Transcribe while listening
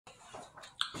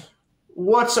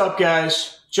What's up,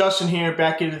 guys? Justin here,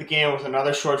 back into the game with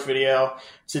another short video.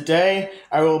 Today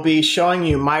I will be showing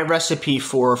you my recipe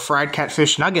for fried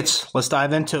catfish nuggets. Let's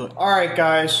dive into it. Alright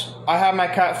guys, I have my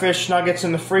catfish nuggets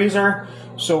in the freezer,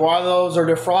 so while those are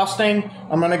defrosting,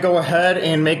 I'm going to go ahead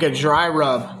and make a dry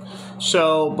rub.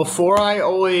 So before, I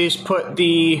always put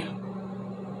the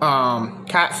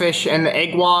catfish and the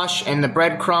egg wash and the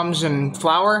breadcrumbs and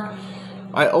flour.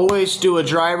 I always do a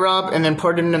dry rub and then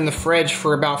put it in the fridge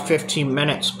for about 15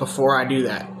 minutes before I do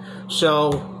that.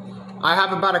 So I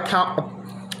have about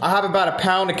a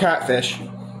pound of catfish.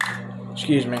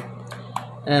 Excuse me.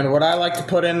 And what I like to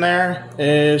put in there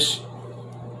is,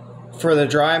 for the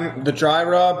dry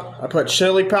rub, I put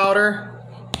chili powder,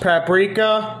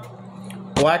 paprika,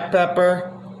 black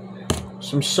pepper,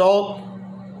 some salt,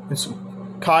 and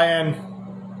some cayenne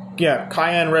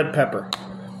red pepper.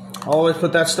 Always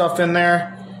put that stuff in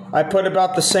there. I put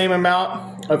about the same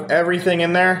amount of everything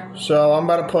in there, so I'm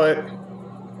about to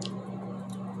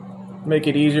make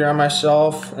it easier on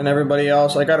myself and everybody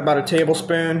else. I got about a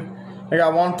tablespoon. I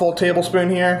got 1 full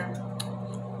tablespoon here.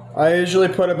 I usually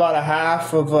put about a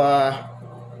half of,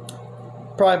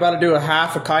 probably about to do a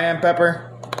half of cayenne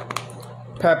pepper.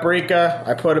 Paprika,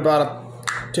 I put about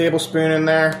a tablespoon in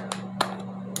there.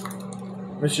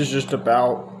 This is just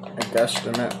about a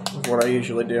guesstimate of what I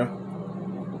usually do.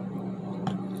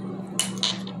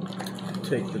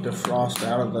 Take the defrost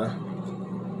out of the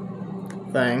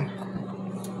thing.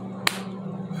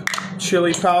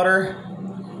 Chili powder,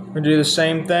 we do the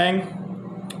same thing.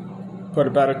 Put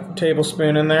about a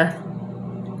tablespoon in there.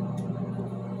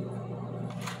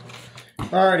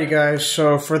 Alrighty guys,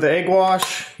 so for the egg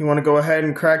wash, you want to go ahead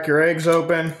and crack your eggs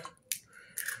open.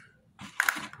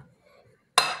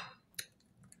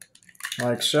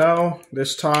 Like so.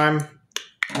 This time,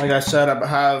 like I said, I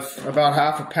have about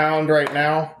half a pound right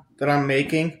now that I'm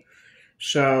making.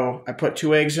 So I put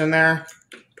 2 eggs in there,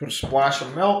 put a splash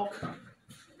of milk,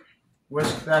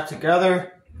 whisk that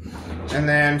together, and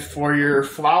then for your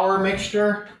flour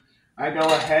mixture, I go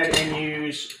ahead and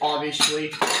use,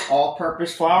 obviously,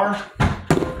 all-purpose flour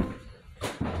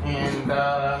and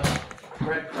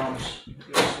breadcrumbs.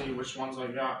 Let's see which ones I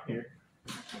got here.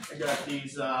 I got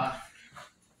these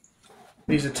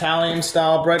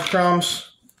Italian-style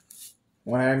breadcrumbs.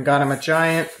 Went ahead and got them a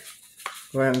giant.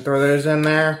 Go ahead and throw those in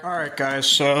there. Alright guys,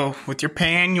 so with your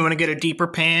pan, you want to get a deeper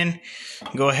pan.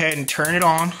 Go ahead and turn it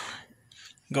on.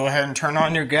 Go ahead and turn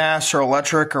on your gas or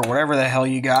electric or whatever the hell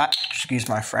you got. Excuse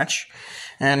my French.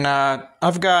 And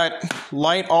I've got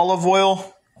light olive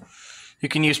oil. You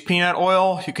can use peanut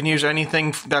oil. You can use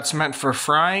anything that's meant for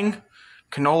frying.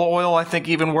 Canola oil I think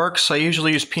even works. I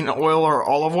usually use peanut oil or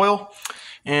olive oil.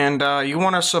 And you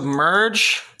want to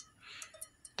submerge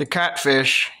the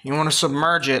catfish. You want to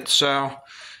submerge it. So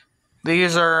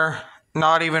these are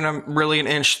not even really an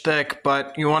inch thick,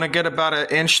 but you want to get about an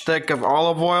inch thick of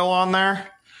olive oil on there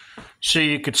so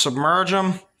you could submerge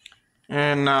them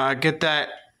and get that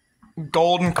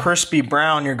golden crispy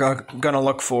brown you're gonna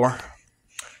look for.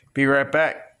 Be right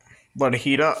back. Let it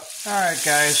heat up. Alright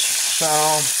guys, so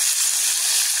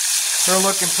they're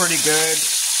looking pretty good.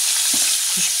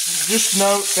 Just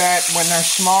note that when they're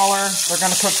smaller, they're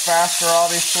going to cook faster,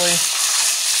 obviously.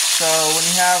 So when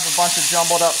you have a bunch of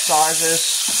jumbled up sizes,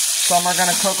 some are going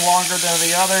to cook longer than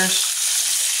the others.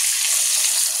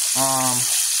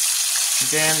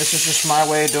 Again, this is just my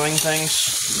way of doing things.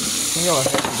 You can go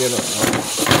ahead and get the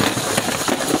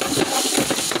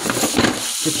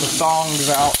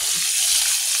thongs out.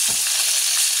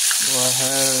 Go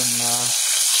ahead and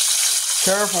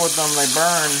careful with them, they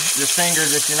burn your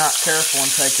fingers if you're not careful in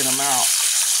taking them out.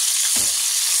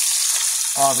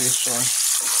 Obviously.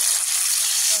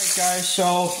 Alright guys,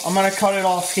 so I'm going to cut it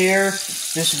off here.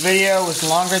 This video was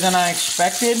longer than I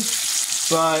expected,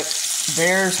 but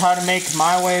there's how to make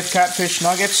my way of catfish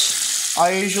nuggets.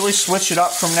 I usually switch it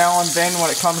up from now and then when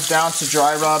it comes down to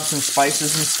dry rubs and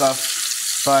spices and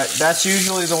stuff, but that's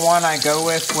usually the one I go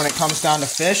with when it comes down to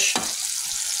fish.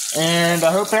 And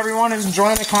I hope everyone is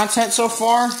enjoying the content so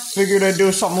far. Figured I'd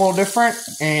do something a little different.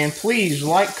 And please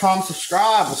like, comment,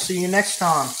 subscribe. We'll see you next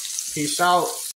time. Peace out.